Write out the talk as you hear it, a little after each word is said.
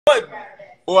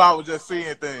Or I was just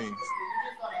seeing things.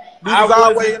 We I was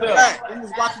always wasn't in the there. back. We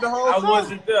was watching the whole show. I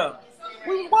wasn't there.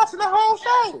 We was watching the whole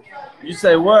show. You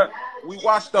say what? We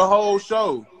watched the whole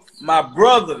show. My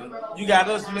brother, you got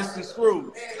us missing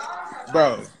screws.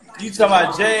 Bro. You talking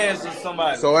about Jazz or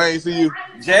somebody? So I ain't see you.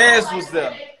 Jazz was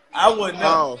there. I wasn't there.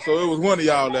 Oh, so it was one of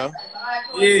y'all there.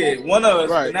 Yeah, one of us,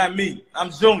 Right. but not me. I'm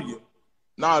Junior.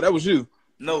 Nah, that was you.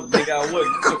 No, nigga, I wasn't.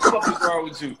 What the fuck is wrong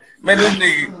with you? Man, this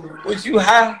nigga, was you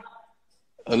high?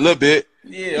 A little bit.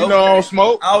 Yeah, You know I don't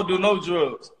smoke. I don't do no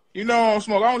drugs. You know I don't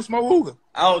smoke. I only smoke hookah.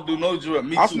 I don't do no drugs.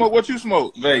 Me I too. smoke what you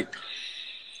smoke. Vape.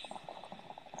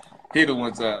 Hit it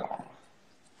one time.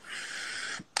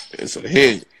 It's a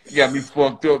head. You got me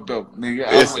fucked up though, nigga.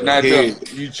 It's I would a not head.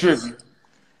 do. You tripping.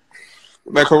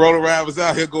 That Corona ride was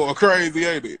out here going crazy,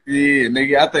 ain't it? Yeah,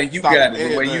 nigga, I think you Stop got it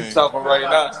the way everything. you talking right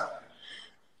now.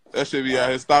 That shit be out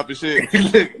here stopping shit.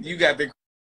 Look, you got the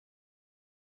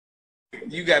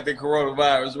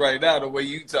coronavirus right now the way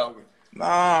you talking.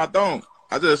 Nah, I don't.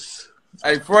 I just...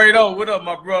 Hey, Fredo, what up,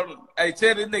 my brother? Hey,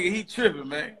 tell this nigga he tripping,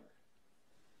 man.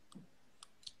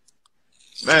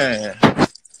 Man,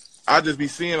 I just be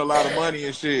seeing a lot of money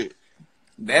and shit.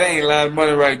 That ain't a lot of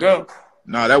money right there.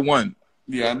 Nah, that one.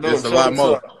 Yeah, I know. It's a lot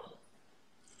more.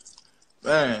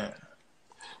 Man.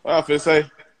 What I finna say?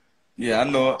 Yeah, I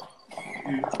know it.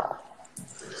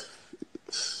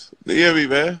 You hear me,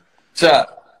 man?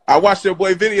 Chop. I watched your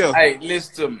boy video. Hey,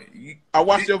 listen to me. I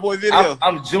watched your boy video.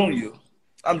 I'm Junior.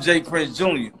 I'm Jay Prince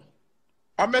Jr.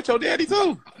 I met your daddy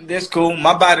too. That's cool.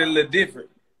 My body a little different.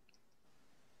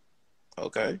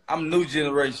 Okay. I'm new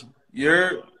generation. You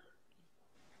heard?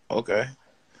 Okay.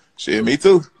 Shit, me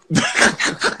too. You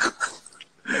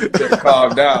better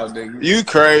calm down, nigga. You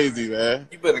crazy, man.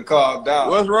 You better calm down.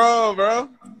 What's wrong, bro?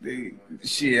 Nigga,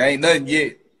 shit, ain't nothing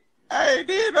yet. I ain't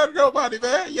did nothing to nobody,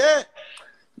 man, yet.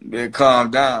 You better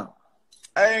calm down.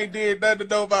 I ain't did nothing to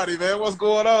nobody, man. What's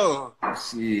going on?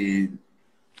 Shit.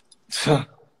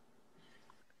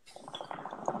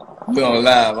 We on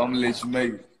live. I'm gonna let you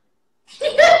make it.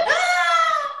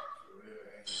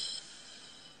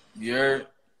 You heard?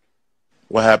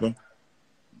 What happened?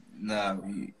 Nah,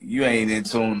 you ain't in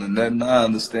tune to nothing. I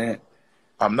understand.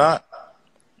 I'm not.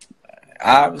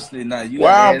 Obviously not. You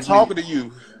Why I'm talking to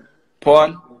you?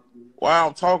 Pardon? Why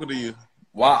I'm talking to you?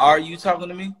 Why are you talking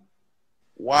to me?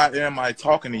 Why am I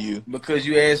talking to you? Because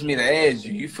you asked me to ask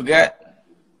you. You forgot?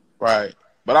 Right.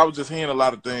 But I was just hearing a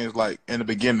lot of things, like, in the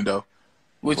beginning, though.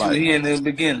 What like, you hearing in the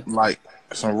beginning? Like,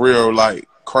 some real, like,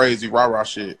 crazy rah-rah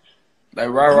shit. Like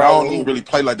rah-rah? I don't even really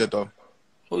play like that, though.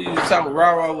 Who you talking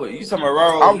rah-rah with? You talking about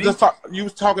rah-rah I was with just talking, you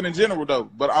was talking in general, though,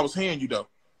 but I was hearing you, though.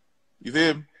 You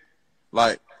feel me?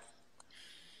 Like,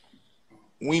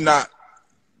 we not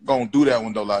gonna do that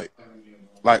one, though, like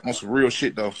on some real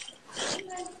shit, though.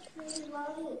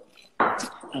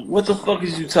 What the fuck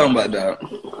is you talking about,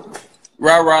 dog?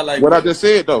 Rah-rah like... What I just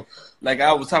said, though. Like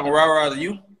I was talking rah-rah to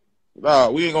you? Nah,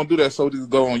 we ain't gonna do that so just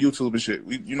go on YouTube and shit.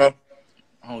 We, you know,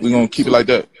 we gonna keep it like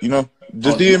that, you know?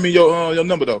 Just DM me your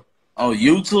number, though. On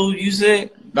YouTube, you said?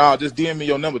 Nah, just DM me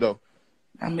your number, though.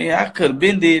 I mean, I could have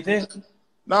been did that.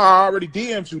 Nah, I already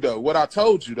DM'd you, though. What I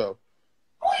told you, though.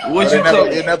 What you told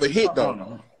me? It never hit,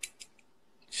 though.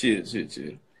 Shit.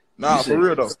 Nah, you for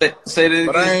real, though. Say that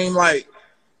again. But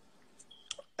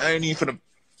I ain't even finna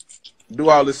do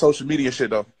all this social media shit,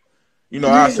 though. You know,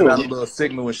 I send out a little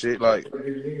signal and shit, like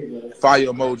fire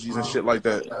emojis and shit like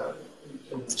that.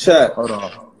 Chat. Hold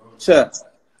on. Chat.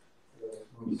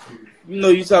 You know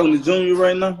you talking to Junior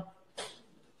right now?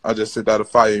 I just sent out a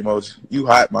fire emoji. You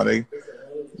hot, my nigga.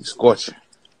 You scorching.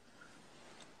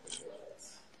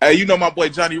 Hey, you know my boy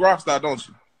Johnny Rockstar, don't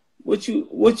you? What's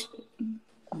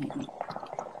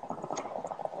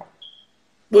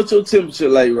your temperature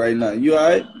like right now? You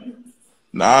alright?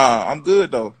 Nah, I'm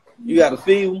good, though. You got a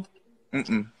fever?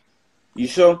 Mm-mm. You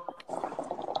sure?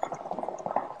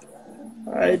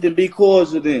 Alright, then be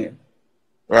cordial then.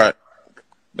 Right.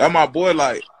 That my boy,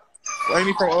 like, ain't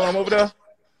he from over there?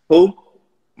 Who?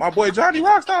 My boy Johnny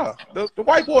Rockstar, the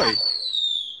white boy.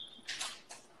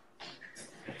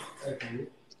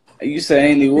 You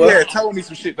say ain't he what? Yeah, told me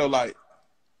some shit, though, like,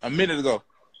 a minute ago.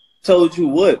 Told you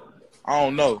what? I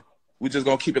don't know. We just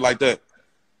gonna keep it like that.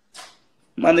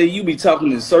 My nigga, you be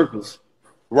talking in circles.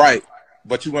 Right.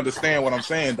 But you understand what I'm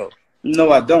saying, though.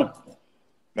 No, I don't.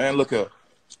 Man, look up.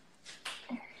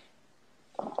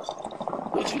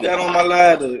 What you got on my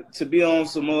line to be on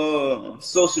some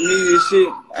social media shit?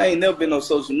 I ain't never been on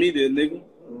social media, nigga.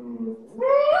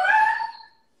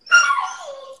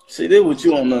 See, that's what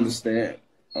you don't understand.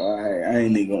 Alright, I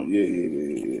ain't even gonna...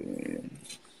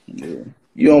 Yeah.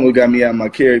 You almost got me out of my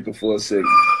character for a second.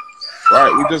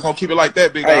 Right, we just gonna keep it like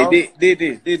that, big Hey, dog.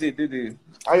 did.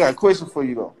 I got a question for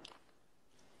you though.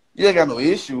 You ain't got no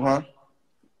issue, huh?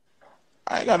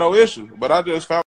 I ain't got no issue, but I just found